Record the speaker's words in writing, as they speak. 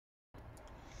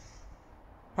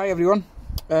Hi everyone,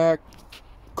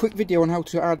 quick video on how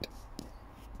to add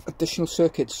additional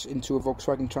circuits into a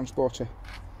Volkswagen Transporter.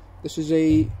 This is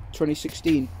a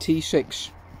 2016 T6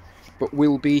 but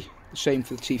will be the same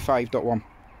for the T5.1.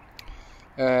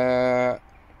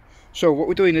 So what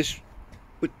we're doing is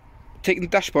we're taking the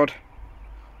dashboard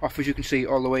off, as you can see,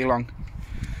 all the way along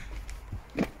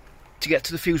to get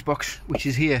to the fuse box, which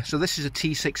is here. So this is a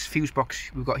T6 fuse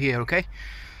box we've got here, okay?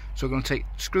 So we're going to take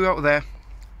screw out of there,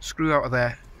 screw out of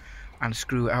there, and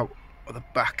screw out of the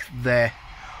back there.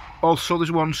 Also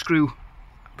there's one screw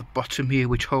at the bottom here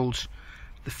which holds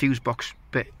the fuse box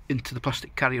bit into the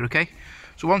plastic carrier, okay?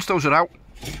 So once those are out,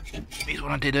 here's what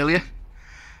I did earlier,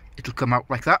 it'll come out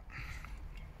like that.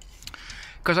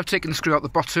 Because I've taken the screw out the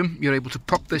bottom, you're able to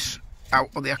pop this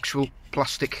out of the actual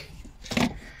plastic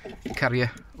carrier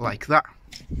like that.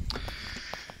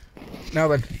 Now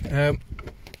then,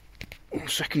 1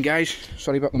 second guys,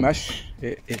 sorry about the mess,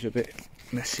 it is a bit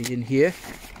messy in here.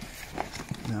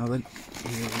 Now then,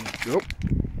 here we go.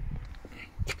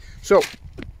 So,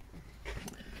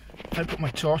 I put my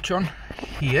torch on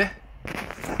here.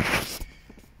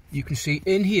 You can see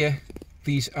in here,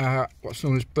 these are what's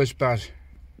known as buzz bars.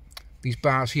 These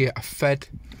bars here are fed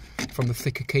from the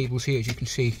thicker cables here, as you can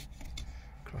see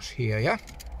across here, yeah?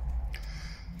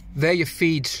 They're your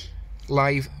feeds,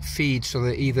 live feeds, so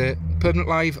they're either permanent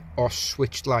live or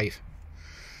switched live.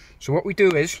 So what we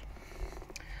do is,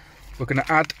 we're going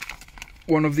to add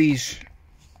one of these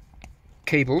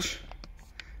cables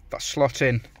that slot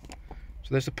in. So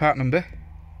there's the part number,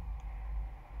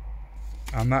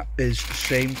 and that is the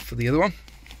same for the other one,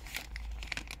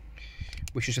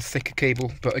 which is a thicker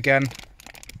cable, but again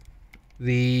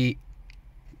the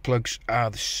plugs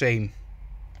are the same.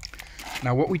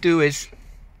 Now what we do is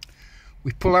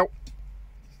we pull out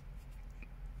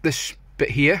this bit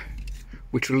here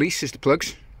which releases the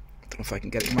plugs. I don't know if I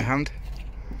can get it in my hand.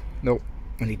 No,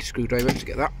 I need a screwdriver to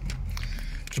get that.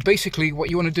 So basically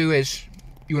what you want to do is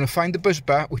you want to find the buzz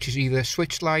bar, which is either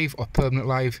switched live or permanent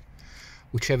live,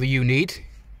 whichever you need.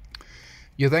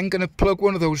 You're then going to plug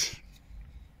one of those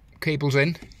cables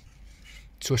in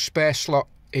to a spare slot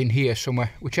in here somewhere,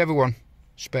 whichever one,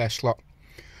 spare slot.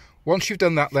 Once you've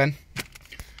done that, then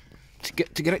to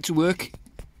get it to work,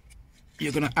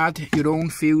 you're going to add your own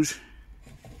fuse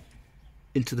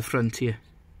into the front here,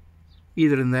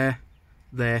 either in there,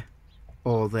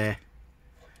 or there.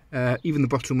 Even the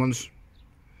bottom one's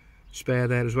spare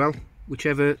there as well,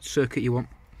 whichever circuit you want.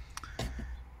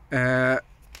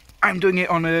 I'm doing it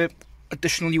on a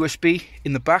additional USB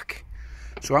in the back,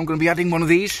 so I'm going to be adding one of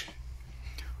these,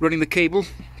 running the cable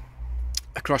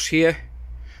across here,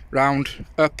 round,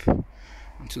 up,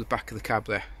 and to the back of the cab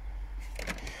there.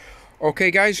 Okay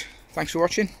guys, thanks for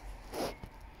watching.